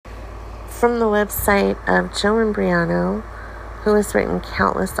from the website of Joe Imbriano, who has written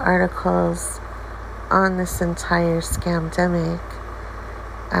countless articles on this entire scamdemic.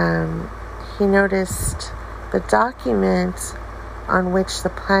 He noticed the document on which the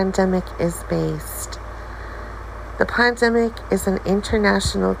pandemic is based. The pandemic is an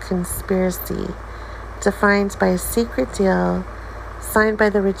international conspiracy defined by a secret deal signed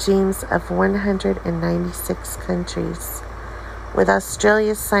by the regimes of 196 countries, with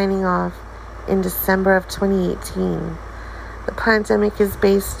Australia signing off in December of 2018. The pandemic is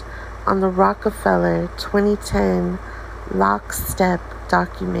based on the Rockefeller 2010 lockstep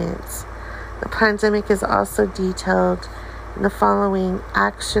documents. The pandemic is also detailed in the following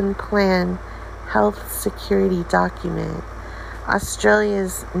Action Plan Health Security document: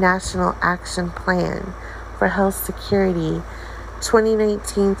 Australia's National Action Plan for Health Security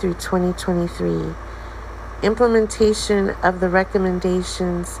 2019 through 2023. Implementation of the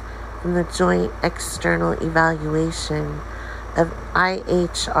recommendations from the Joint External Evaluation of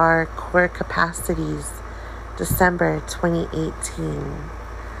IHR Core Capacities, December 2018.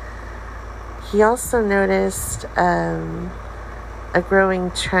 He also noticed a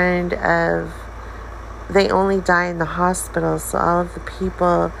growing trend of they only die in the hospital. So all of the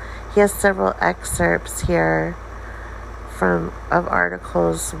people, he has several excerpts here of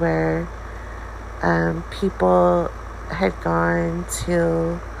articles where people had gone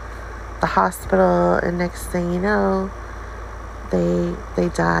to the hospital, and next thing you know, they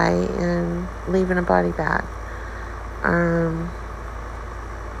die and leaving a body bag.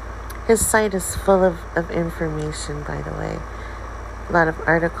 His site is full of information, by the way. A lot of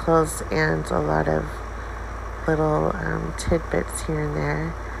articles and a lot of little tidbits here and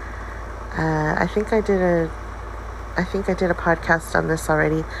there. I think I did a podcast on this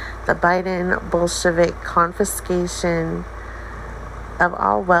already. The Biden Bolshevik confiscation of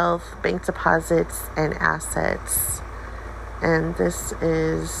all wealth, bank deposits, and assets. And this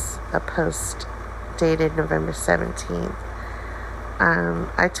is a post dated November 17th.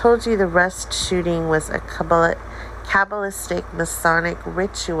 I told you the Rust shooting was a Kabbalistic Masonic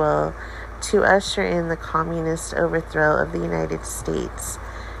ritual to usher in the communist overthrow of the United States.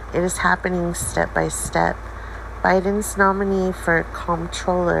 It is happening step by step. Biden's nominee for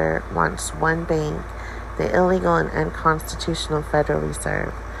comptroller wants one bank, the illegal and unconstitutional Federal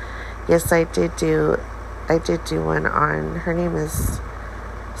Reserve. Yes, I did do one on, her name is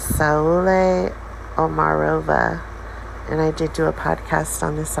Saule Omarova, and I did do a podcast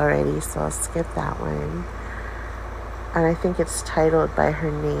on this already, so I'll skip that one. And I think it's titled by her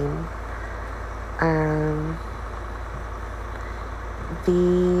name.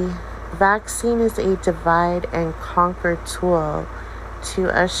 The vaccine is a divide and conquer tool to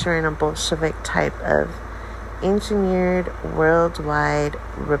usher in a Bolshevik type of engineered worldwide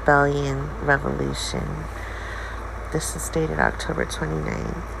revolution. This is dated October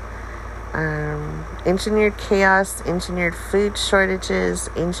 29th. Engineered chaos, engineered food shortages,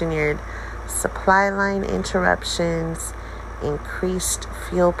 engineered supply line interruptions, increased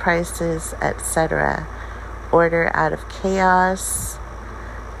fuel prices, etc. Order out of chaos.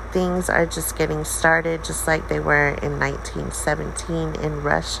 Things are just getting started, just like they were in 1917 in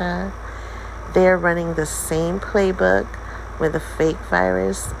Russia. They are running the same playbook with a fake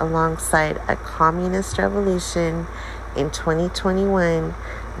virus alongside a communist revolution in 2021,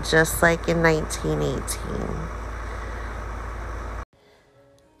 just like in 1918.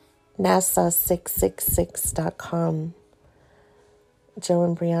 NASA666.com. Joe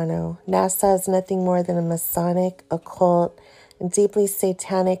Imbriano. NASA is nothing more than a Masonic, occult, and deeply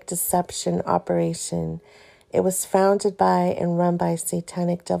satanic deception operation. It was founded by and run by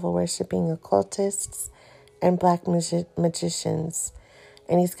satanic devil-worshipping occultists and black magicians.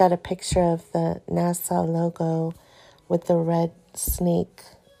 And he's got a picture of the NASA logo with the red snake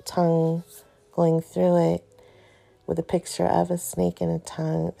tongue going through it, with a picture of a snake and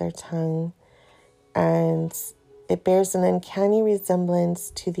their tongue. And it bears an uncanny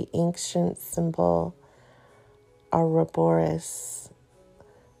resemblance to the ancient symbol Ouroboros,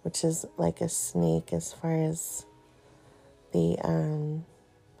 which is like a snake as far as the,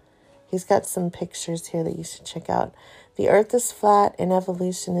 he's got some pictures here that you should check out. The earth is flat and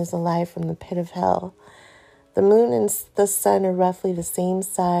evolution is alive from the pit of hell. The moon and the sun are roughly the same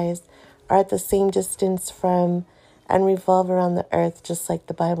size, are at the same distance from, and revolve around the earth just like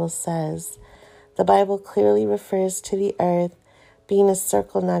the Bible says. The Bible clearly refers to the earth being a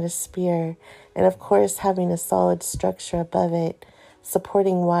circle, not a sphere, and of course having a solid structure above it,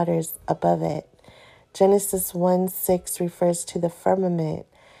 supporting waters above it. Genesis 1:6 refers to the firmament.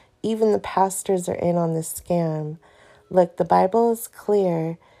 Even the pastors are in on this scam. Look, the Bible is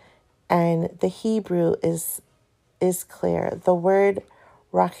clear, And the Hebrew is clear. The word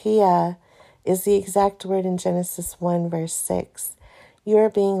rachia is the exact word in Genesis 1, verse 6. You are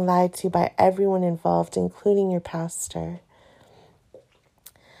being lied to by everyone involved, including your pastor.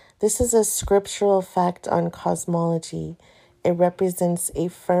 This is a scriptural fact on cosmology. It represents a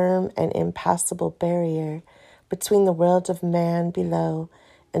firm and impassable barrier between the world of man below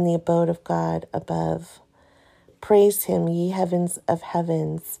and the abode of God above. Praise him, ye heavens of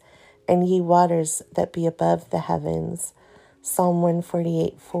heavens, and ye waters that be above the heavens. Psalm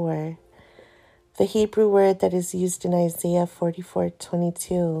 148:4. The Hebrew word that is used in Isaiah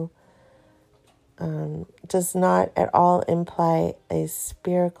 44:22 does not at all imply a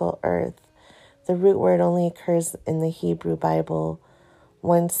spherical earth. The root word only occurs in the Hebrew Bible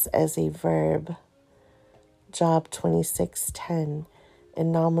once as a verb. Job 26:10.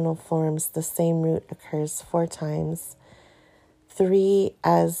 In nominal forms, the same root occurs 4 times. 3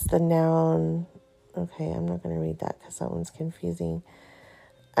 as the noun. Okay, I'm not going to read that because that one's confusing.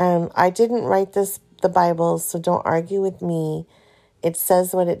 I didn't write the Bible, so don't argue with me. It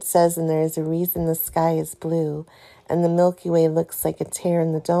says what it says, and there is a reason the sky is blue and the Milky Way looks like a tear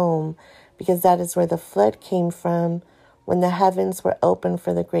in the dome, because that is where the flood came from when the heavens were open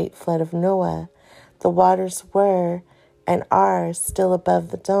for the great flood of Noah. The waters were and are still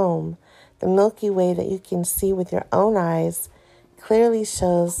above the dome. The Milky Way that you can see with your own eyes clearly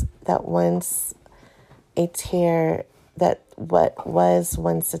shows that what was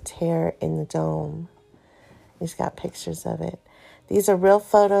once a tear in the dome. He's got pictures of it. These are real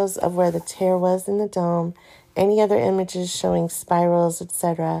photos of where the tear was in the dome. Any other images showing spirals,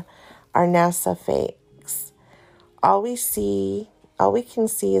 etc., are NASA fakes. All we can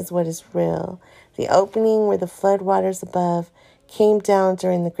see is what is real. The opening where the flood waters above came down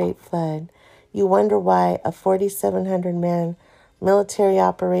during the Great Flood. You wonder why a 4,700-man military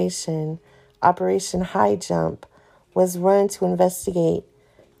operation, Operation High Jump, was run to investigate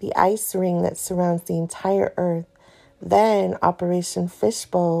the ice ring that surrounds the entire Earth. Then Operation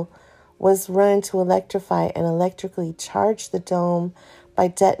Fishbowl was run to electrify and electrically charge the dome by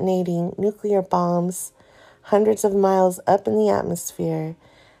detonating nuclear bombs hundreds of miles up in the atmosphere.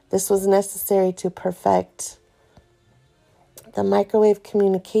 This was necessary to perfect the microwave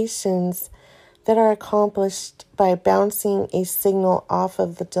communications that are accomplished by bouncing a signal off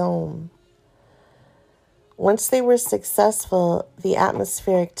of the dome. Once they were successful, the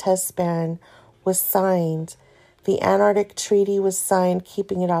atmospheric test ban was signed. The Antarctic Treaty was signed,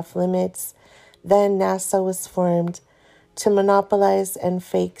 keeping it off limits. Then NASA was formed to monopolize and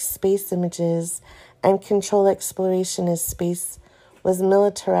fake space images and control exploration as space was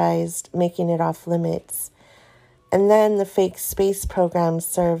militarized, making it off limits. And then the fake space program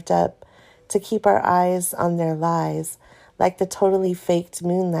served up to keep our eyes on their lies, like the totally faked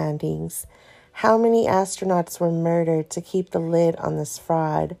moon landings. How many astronauts were murdered to keep the lid on this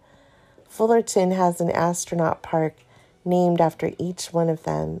fraud? Fullerton has an astronaut park named after each one of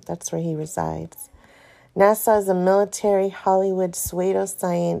them. That's where he resides. NASA is a military Hollywood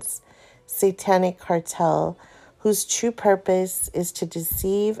pseudoscience satanic cartel whose true purpose is to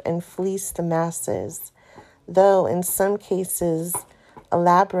deceive and fleece the masses, though in some cases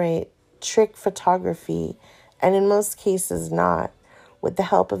elaborate trick photography, and in most cases not. With the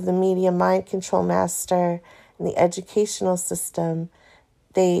help of the media mind control master and the educational system,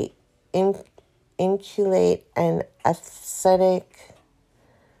 they inculcate an aesthetic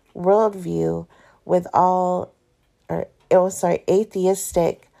worldview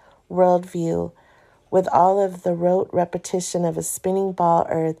atheistic worldview with all of the rote repetition of a spinning ball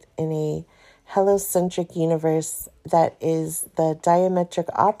Earth in a heliocentric universe that is the diametric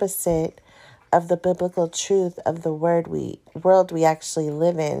opposite of the biblical truth of the world we actually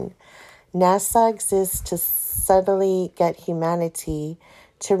live in. NASA exists to subtly get humanity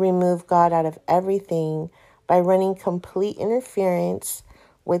to remove God out of everything by running complete interference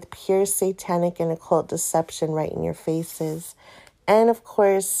with pure satanic and occult deception right in your faces. And of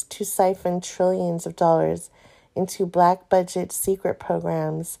course, to siphon trillions of dollars into black budget secret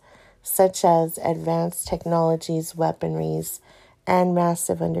programs such as advanced technologies, weaponries, and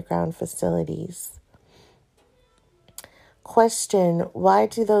massive underground facilities. Question: why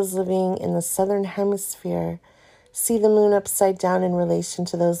do those living in the southern hemisphere see the moon upside down in relation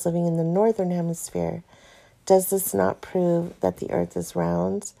to those living in the northern hemisphere? Does this not prove that the earth is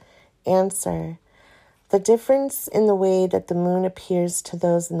round? Answer: the difference in the way that the moon appears to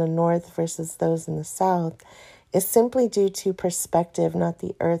those in the north versus those in the south is simply due to perspective, not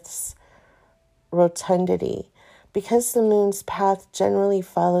the earth's rotundity. Because the moon's path generally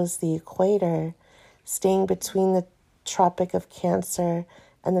follows the equator, staying between the Tropic of Cancer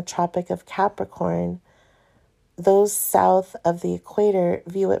and the Tropic of Capricorn, those south of the equator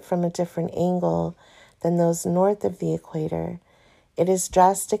view it from a different angle than those north of the equator. It is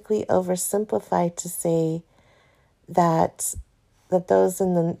drastically oversimplified to say that those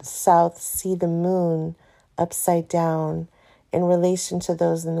in the south see the moon upside down in relation to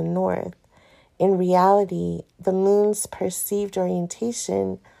those in the north. In reality, the moon's perceived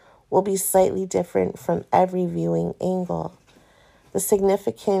orientation will be slightly different from every viewing angle. The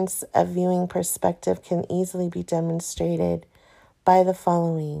significance of viewing perspective can easily be demonstrated by the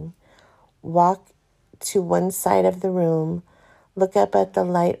following. Walk to one side of the room, look up at the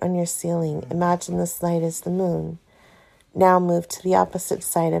light on your ceiling. Imagine this light is the moon. Now move to the opposite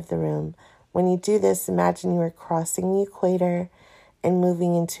side of the room. When you do this, imagine you are crossing the equator and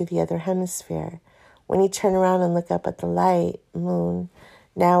moving into the other hemisphere. When you turn around and look up at the light, moon,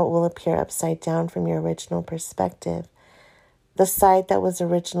 now it will appear upside down from your original perspective. The side that was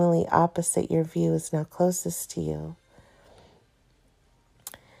originally opposite your view is now closest to you.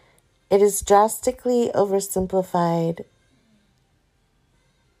 It is drastically oversimplified.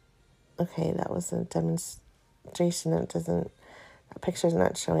 Okay, that was a demonstration that picture's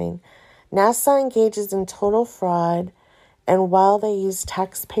not showing. NASA engages in total fraud, and while they use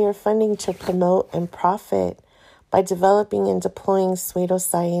taxpayer funding to promote and profit by developing and deploying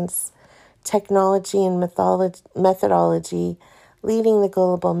pseudoscience, technology, and methodology, leading the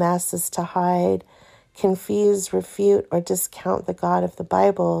global masses to hide, confuse, refute, or discount the God of the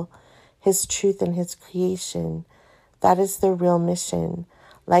Bible, His truth, and His creation. That is their real mission.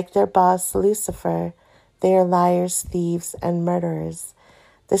 Like their boss, Lucifer, they are liars, thieves, and murderers.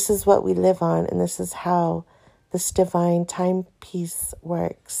 This is what we live on, and this is how this divine timepiece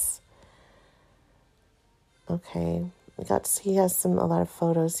works. Okay, he has a lot of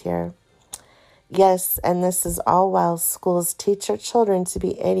photos here. Yes, and this is all while schools teach our children to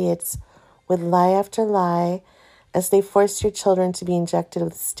be idiots with lie after lie, as they force your children to be injected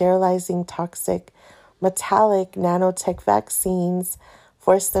with sterilizing toxic metallic nanotech vaccines,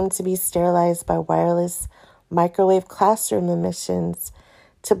 force them to be sterilized by wireless microwave classroom emissions,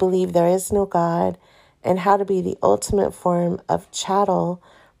 to believe there is no God, and how to be the ultimate form of chattel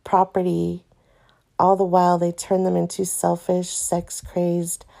property. All the while they turn them into selfish,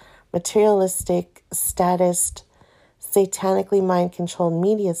 sex-crazed, materialistic, statist, satanically mind-controlled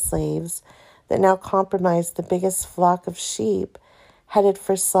media slaves that now compromise the biggest flock of sheep headed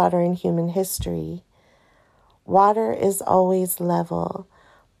for slaughter in human history. Water is always level.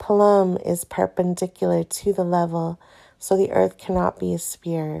 Plumb is perpendicular to the level, so the earth cannot be a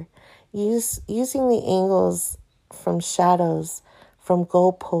sphere. Using the angles from shadows, from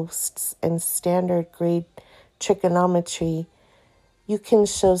goalposts, and standard grade trigonometry, you can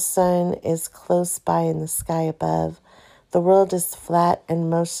show sun is close by in the sky above. The world is flat and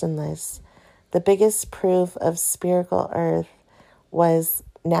motionless. The biggest proof of spherical earth was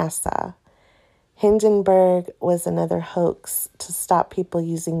NASA. Hindenburg was another hoax to stop people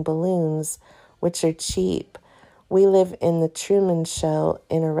using balloons, which are cheap. We live in the Truman Show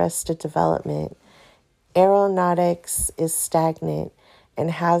in Arrested Development. Aeronautics is stagnant and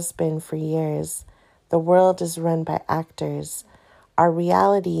has been for years. The world is run by actors. Our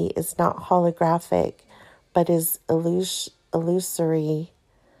reality is not holographic, but is illusory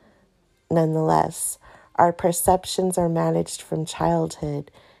nonetheless. Our perceptions are managed from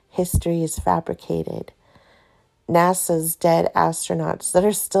childhood. History is fabricated. NASA's dead astronauts that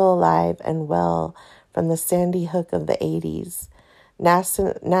are still alive and well from the Sandy Hook of the 80s.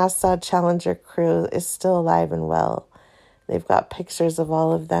 NASA Challenger crew is still alive and well. They've got pictures of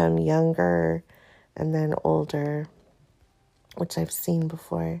all of them, younger and then older, which I've seen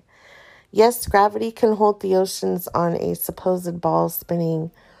before. Yes, gravity can hold the oceans on a supposed ball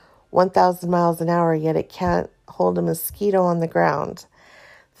spinning 1,000 miles an hour, yet it can't hold a mosquito on the ground.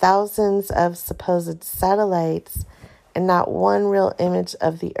 Thousands of supposed satellites and not one real image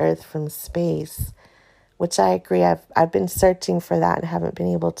of the Earth from space, which I agree. I've been searching for that and haven't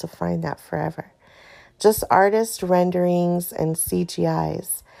been able to find that forever. Just artist renderings and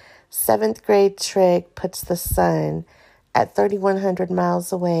CGIs. 7th grade trig puts the sun at 3,100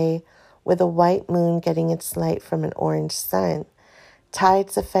 miles away with a white moon getting its light from an orange sun.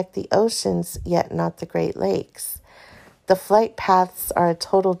 Tides affect the oceans, yet not the Great Lakes. The flight paths are a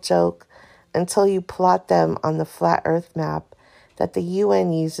total joke until you plot them on the flat Earth map that the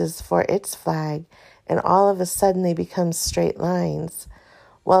UN uses for its flag, and all of a sudden they become straight lines.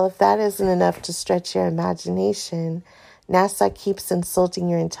 Well, if that isn't enough to stretch your imagination, NASA keeps insulting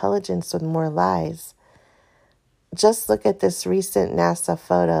your intelligence with more lies. Just look at this recent NASA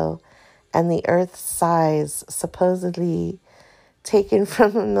photo and the Earth's size supposedly taken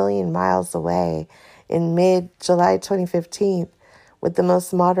from 1,000,000 miles away in mid-July 2015 with the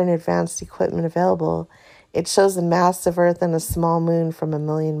most modern advanced equipment available. It shows a massive Earth and a small moon from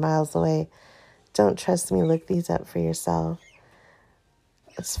 1,000,000 miles away. Don't trust me, look these up for yourself.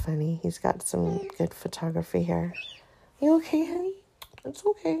 It's funny. He's got some good photography here. You okay, honey? It's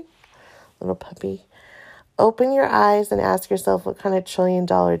okay. Little puppy. Open your eyes and ask yourself, what kind of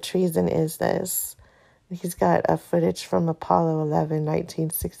trillion-dollar treason is this? He's got a footage from Apollo 11,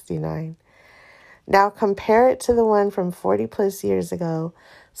 1969. Now compare it to the one from 40 plus years ago,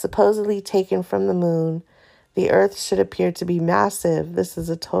 supposedly taken from the moon. The Earth should appear to be massive. This is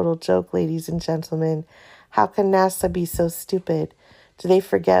a total joke, ladies and gentlemen. How can NASA be so stupid? Do they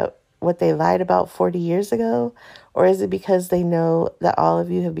forget what they lied about 40 years ago? Or is it because they know that all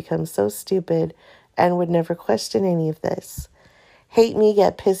of you have become so stupid and would never question any of this? Hate me,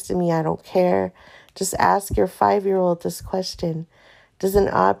 get pissed at me, I don't care. Just ask your 5-year-old this question. Does an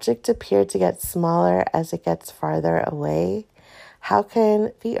object appear to get smaller as it gets farther away? How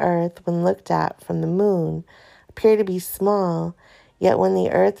can the Earth, when looked at from the moon, appear to be small, yet when the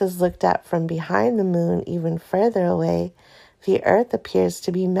Earth is looked at from behind the moon, even further away, the Earth appears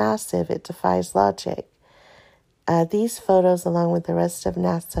to be massive? It defies logic. These photos, along with the rest of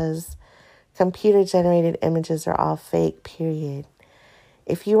NASA's computer-generated images, are all fake, period.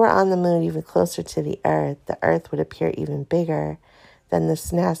 If you were on the moon even closer to the Earth would appear even bigger than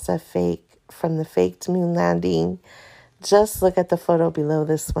this NASA fake from the faked moon landing. Just look at the photo below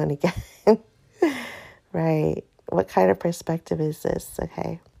this one again. Right. What kind of perspective is this?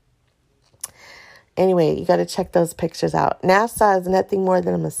 Okay. Anyway, you got to check those pictures out. NASA is nothing more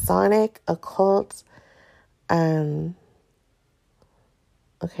than a Masonic occult. Okay,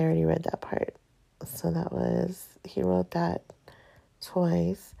 I already read that part. So that was, he wrote that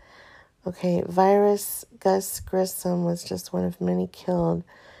twice. Okay, Virus Gus Grissom was just one of many killed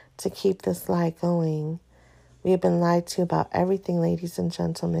to keep this lie going. We have been lied to about everything, ladies and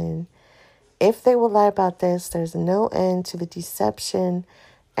gentlemen. If they will lie about this, there's no end to the deception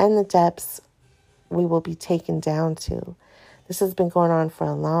and the depths we will be taken down to. This has been going on for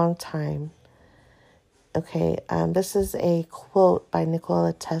a long time. Okay, this is a quote by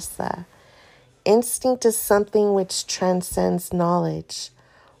Nikola Tesla. Instinct is something which transcends knowledge.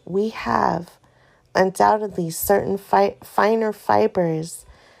 We have undoubtedly certain finer fibers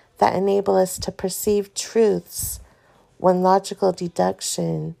that enable us to perceive truths when logical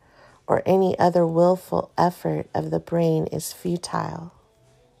deduction or any other willful effort of the brain is futile.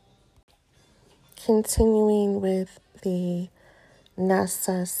 Continuing with the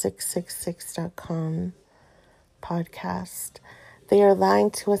NASA666.com podcast. They are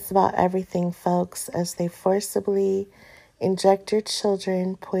lying to us about everything, folks, as they forcibly inject your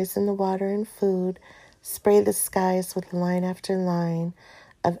children, poison the water and food, spray the skies with line after line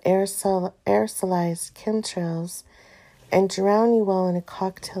of aerosolized chemtrails, and drown you all in a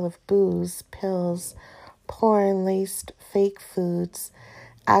cocktail of booze, pills, porn-laced fake foods,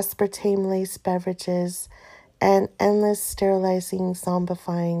 aspartame-laced beverages, and endless sterilizing,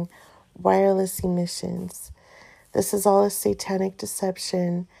 zombifying, wireless emissions. This is all a satanic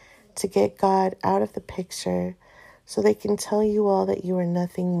deception to get God out of the picture so they can tell you all that you are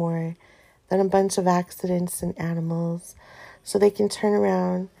nothing more than a bunch of accidents and animals, so they can turn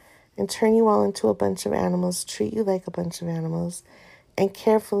around and turn you all into a bunch of animals, treat you like a bunch of animals, and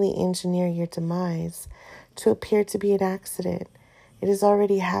carefully engineer your demise to appear to be an accident. It is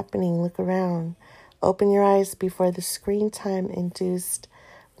already happening. Look around. Open your eyes before the screen time-induced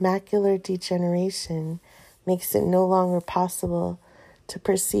macular degeneration makes it no longer possible to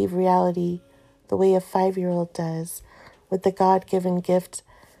perceive reality the way a 5-year-old does, with the God-given gift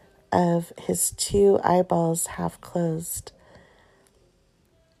of his 2 eyeballs half closed.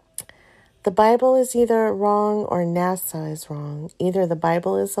 The Bible is either wrong or NASA is wrong. Either the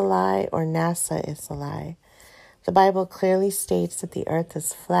Bible is a lie or NASA is a lie. The Bible clearly states that the earth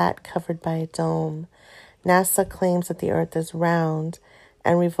is flat, covered by a dome. NASA claims that the earth is round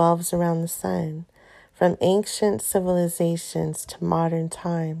and revolves around the sun. From ancient civilizations to modern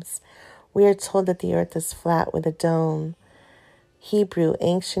times, we are told that the earth is flat with a dome. Hebrew,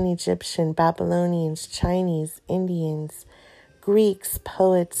 ancient Egyptian, Babylonians, Chinese, Indians, Greeks,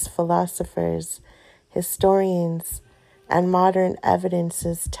 poets, philosophers, historians, and modern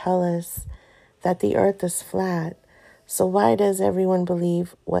evidences tell us that the earth is flat. So why does everyone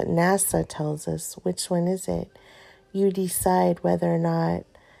believe what NASA tells us? Which one is it? You decide whether or not.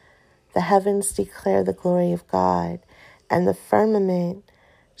 The heavens declare the glory of God, and the firmament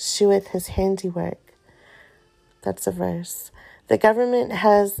sheweth his handiwork. That's a verse. The government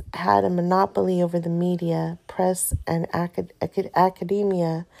has had a monopoly over the media, press, and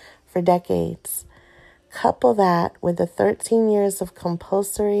academia for decades. Couple that with the 13 years of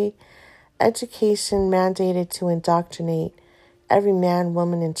compulsory education mandated to indoctrinate every man,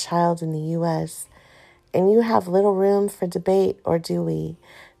 woman, and child in the U.S., and you have little room for debate, or do we?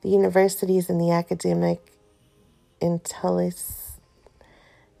 The universities and the academic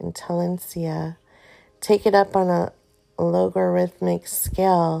intelligentsia take it up on a logarithmic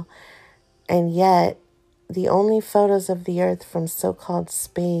scale, and yet the only photos of the Earth from so-called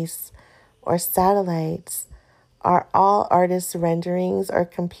space or satellites are all artists' renderings or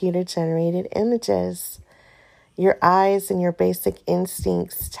computer-generated images. Your eyes and your basic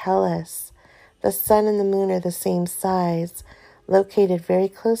instincts tell us the sun and the moon are the same size, located very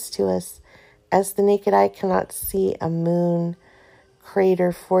close to us, as the naked eye cannot see a moon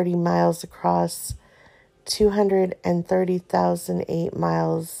crater 40 miles across, 238,000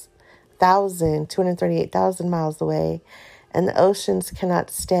 miles away, and the oceans cannot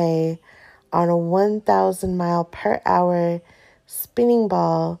stay on a 1,000 mile per hour spinning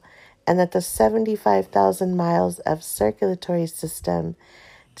ball, and that the 75,000 miles of circulatory system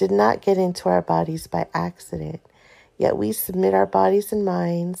did not get into our bodies by accident. Yet we submit our bodies and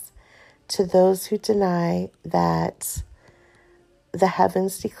minds to those who deny that the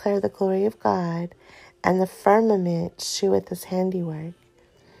heavens declare the glory of God and the firmament sheweth his handiwork.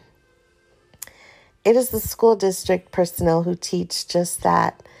 It is the school district personnel who teach just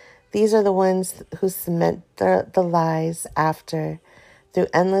that. These are the ones who cement the lies after. Through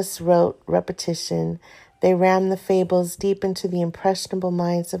endless rote repetition, they ram the fables deep into the impressionable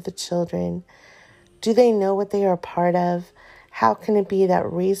minds of the children. Do they know what they are a part of? How can it be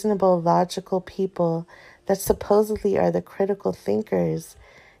that reasonable, logical people that supposedly are the critical thinkers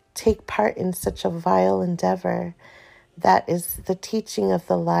take part in such a vile endeavor? That is the teaching of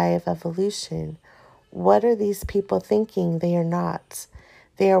the lie of evolution. What are these people thinking? They are not.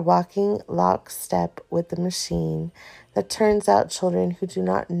 They are walking lockstep with the machine that turns out children who do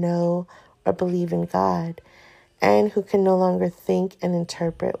not know or believe in God, and who can no longer think and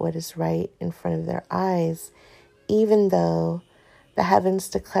interpret what is right in front of their eyes, even though the heavens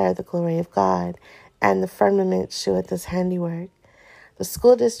declare the glory of God and the firmament sheweth his handiwork. The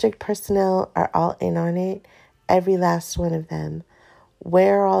school district personnel are all in on it, every last one of them.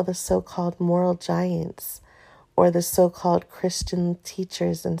 Where are all the so-called moral giants, or the so-called Christian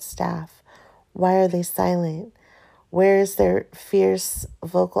teachers and staff? Why are they silent? Where is their fierce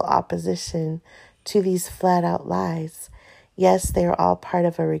vocal opposition to these flat-out lies? Yes, they are all part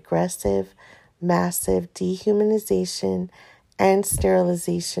of a regressive, massive dehumanization and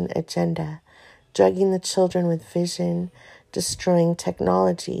sterilization agenda, drugging the children with vision, destroying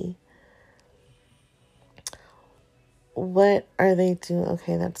technology. What are they doing?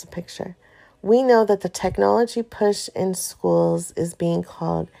 Okay, that's a picture. We know that the technology push in schools is being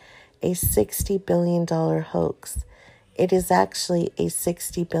called a $60 billion hoax. It is actually a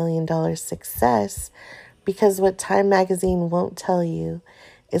 $60 billion success, because what Time magazine won't tell you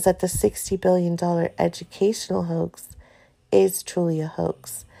is that the $60 billion educational hoax is truly a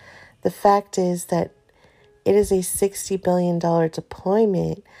hoax. The fact is that it is a $60 billion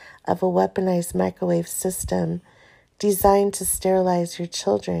deployment of a weaponized microwave system designed to sterilize your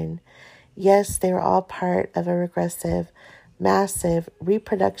children. Yes, they are all part of a regressive, massive,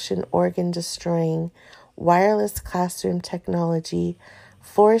 reproduction organ-destroying, wireless classroom technology,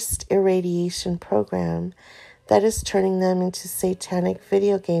 forced irradiation program that is turning them into satanic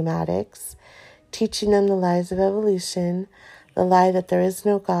video game addicts, teaching them the lies of evolution, the lie that there is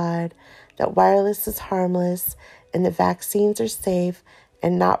no God, that wireless is harmless, and that vaccines are safe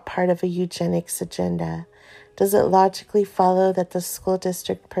and not part of a eugenics agenda. Does it logically follow that the school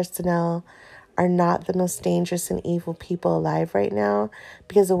district personnel are not the most dangerous and evil people alive right now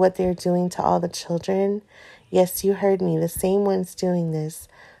because of what they're doing to all the children? Yes, you heard me. The same ones doing this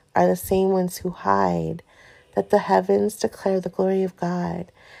are the same ones who hide that the heavens declare the glory of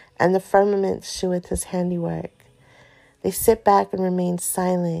God and the firmament sheweth his handiwork. They sit back and remain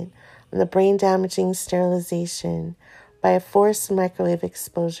silent on the brain-damaging sterilization by a forced microwave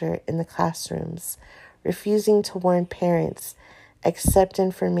exposure in the classrooms, refusing to warn parents, accept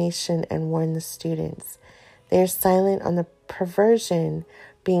information, and warn the students. They are silent on the perversion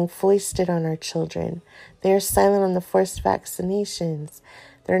being foisted on our children. They are silent on the forced vaccinations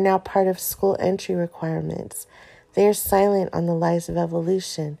that are now part of school entry requirements. They are silent on the lies of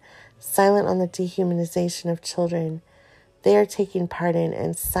evolution, silent on the dehumanization of children they are taking part in,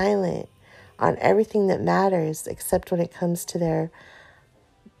 and silent on everything that matters except when it comes to their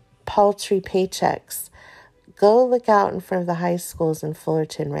paltry paychecks. Go look out in front of the high schools in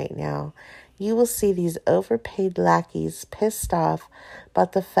Fullerton right now. You will see these overpaid lackeys pissed off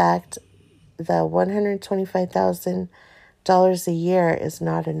about the fact the $125,000 a year is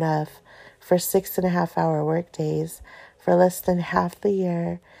not enough for 6.5-hour work days for less than half the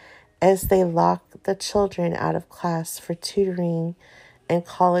year, as they lock the children out of class for tutoring and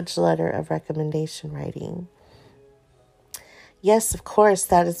college letter of recommendation writing. Yes, of course,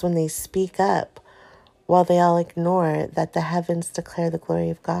 that is when they speak up, while they all ignore that the heavens declare the glory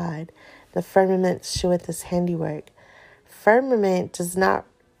of God. The firmament sheweth his handiwork. Firmament does not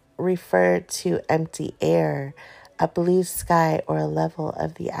refer to empty air, a blue sky, or a level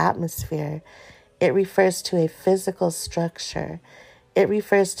of the atmosphere. It refers to a physical structure. It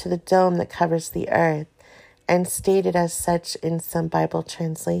refers to the dome that covers the earth, and stated as such in some Bible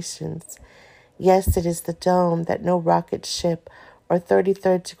translations. Yes, it is the dome that no rocket ship or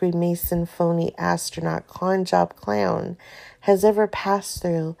 33rd degree Mason phony astronaut con job clown has ever passed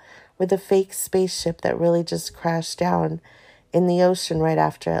through, with a fake spaceship that really just crashed down in the ocean right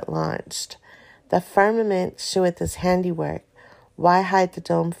after it launched. The firmament sheweth his handiwork. Why hide the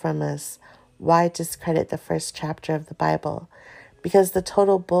dome from us? Why discredit the first chapter of the Bible? Because the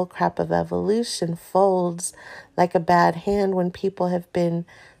total bullcrap of evolution folds like a bad hand when people have been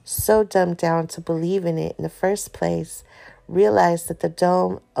so dumbed down to believe in it in the first place. Realize that a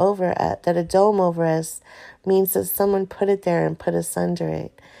dome over us means that someone put it there and put us under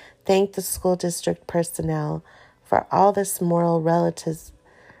it. Thank the school district personnel for all this moral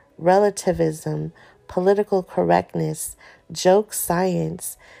relativism, political correctness, joke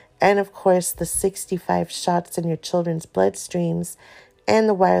science, and of course the 65 shots in your children's bloodstreams and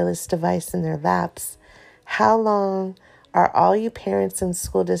the wireless device in their laps. How long are all you parents and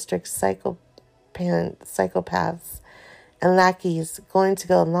school district psychopaths and lackeys going to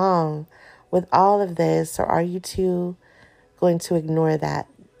go along with all of this, or are you too going to ignore that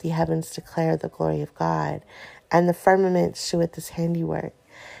the heavens declare the glory of God, and the firmament sheweth his handiwork?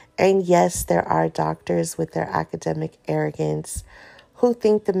 And yes, there are doctors with their academic arrogance who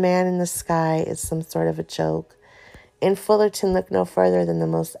think the man in the sky is some sort of a joke. In Fullerton, look no further than the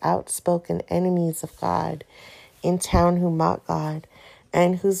most outspoken enemies of God in town who mock God,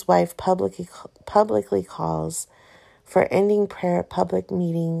 and whose wife publicly calls for ending prayer at public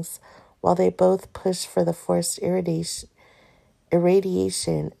meetings, while they both push for the forced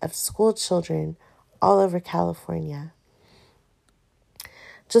irradiation of school children all over California.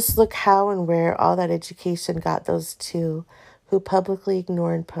 Just look how and where all that education got those two who publicly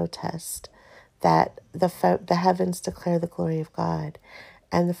ignore and protest that the heavens declare the glory of God,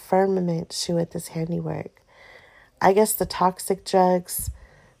 and the firmament sheweth his handiwork. I guess the toxic drugs,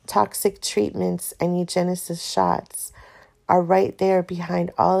 toxic treatments, and eugenicist shots are right there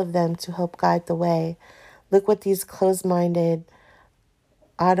behind all of them to help guide the way. Look what these closed-minded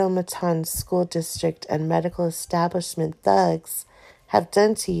automaton school district and medical establishment thugs have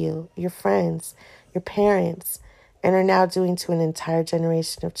done to you, your friends, your parents, and are now doing to an entire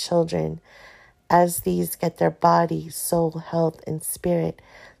generation of children, as these get their body, soul, health, and spirit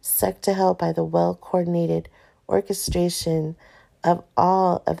sucked to hell by the well-coordinated orchestration of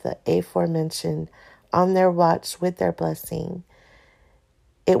all of the aforementioned on their watch with their blessing.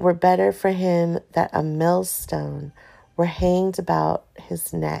 It were better for him that a millstone were hanged about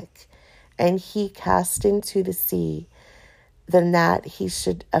his neck, and he cast into the sea, than that he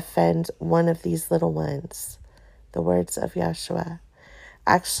should offend one of these little ones. The words of Yahshua.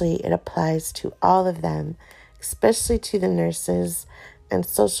 Actually, it applies to all of them, especially to the nurses and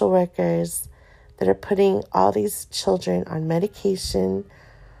social workers that are putting all these children on medication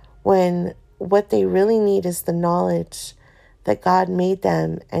when what they really need is the knowledge that God made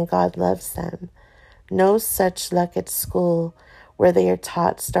them and God loves them. No such luck at school, where they are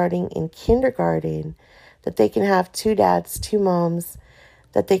taught starting in kindergarten that they can have 2 dads, 2 moms,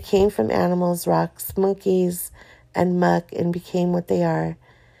 that they came from animals, rocks, monkeys, and muck, and became what they are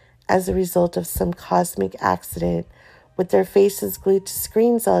as a result of some cosmic accident, with their faces glued to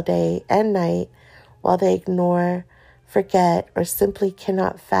screens all day and night, while they ignore, forget, or simply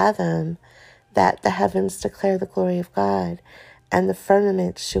cannot fathom that the heavens declare the glory of God, and the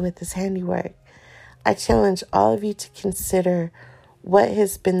firmament sheweth his handiwork. I challenge all of you to consider what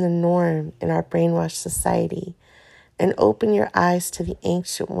has been the norm in our brainwashed society, and open your eyes to the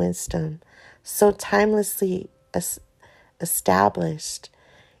ancient wisdom so timelessly established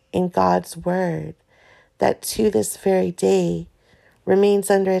in God's word, that to this very day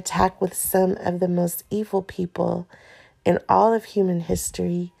remains under attack with some of the most evil people in all of human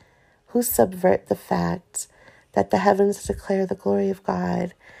history, who subvert the fact that the heavens declare the glory of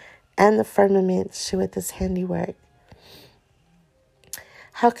God, and the firmament sheweth his handiwork.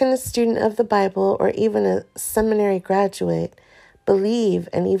 How can a student of the Bible or even a seminary graduate believe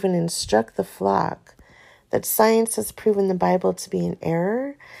and even instruct the flock that science has proven the Bible to be an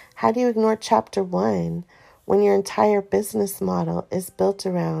error? How do you ignore chapter 1 when your entire business model is built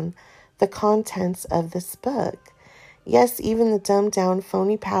around the contents of this book? Yes, even the dumbed-down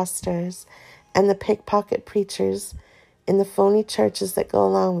phony pastors and the pickpocket preachers in the phony churches that go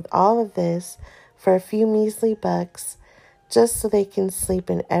along with all of this for a few measly bucks just so they can sleep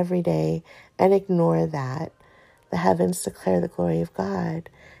in every day and ignore that the heavens declare the glory of God,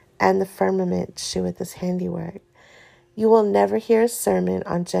 and the firmament sheweth his handiwork. You will never hear a sermon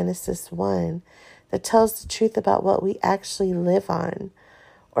on Genesis 1 that tells the truth about what we actually live on,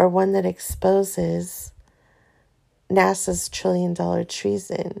 or one that exposes NASA's $1 trillion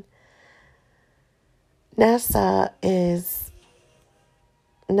treason. NASA is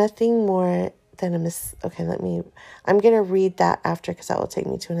nothing more than I'm going to read that after because that will take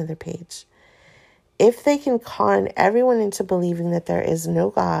me to another page. If they can con everyone into believing that there is no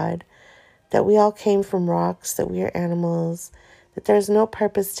God, that we all came from rocks, that we are animals, that there is no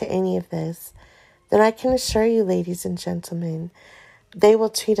purpose to any of this, then I can assure you, ladies and gentlemen, they will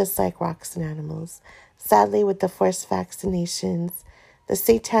treat us like rocks and animals. Sadly, with the forced vaccinations, the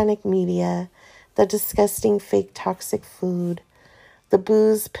satanic media, the disgusting fake toxic food, the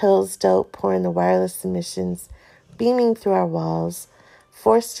booze, pills, dope, porn, the wireless emissions beaming through our walls,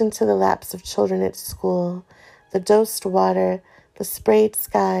 forced into the laps of children at school, the dosed water, the sprayed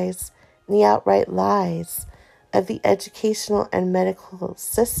skies, and the outright lies of the educational and medical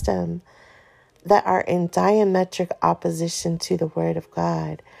system that are in diametric opposition to the Word of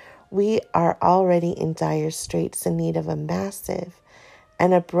God, we are already in dire straits in need of a massive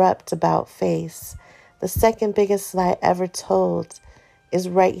and abrupt about-face. The second biggest lie ever told is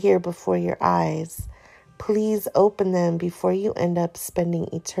right here before your eyes. Please open them before you end up spending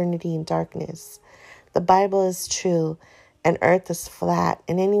eternity in darkness. The Bible is true and earth is flat,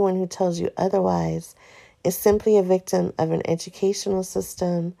 and anyone who tells you otherwise is simply a victim of an educational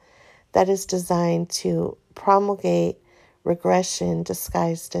system that is designed to promulgate regression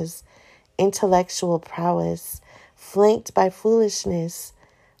disguised as intellectual prowess, flanked by foolishness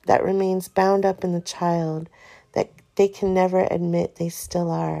that remains bound up in the child that they can never admit they still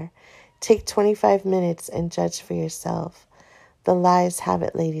are. Take 25 minutes and judge for yourself. The lies have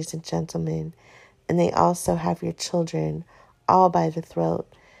it, ladies and gentlemen, and they also have your children all by the throat.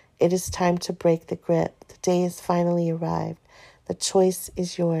 It is time to break the grip. The day has finally arrived. The choice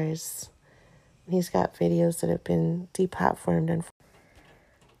is yours. He's got videos that have been deplatformed.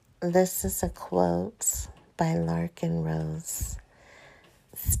 This is a quote by Larkin Rose.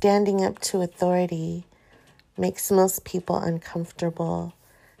 Standing up to authority makes most people uncomfortable.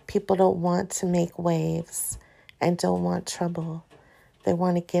 People don't want to make waves and don't want trouble. They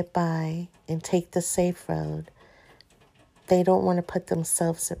want to get by and take the safe road. They don't want to put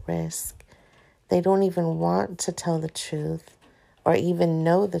themselves at risk. They don't even want to tell the truth or even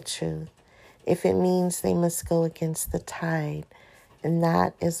know the truth if it means they must go against the tide. And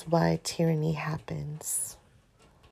that is why tyranny happens.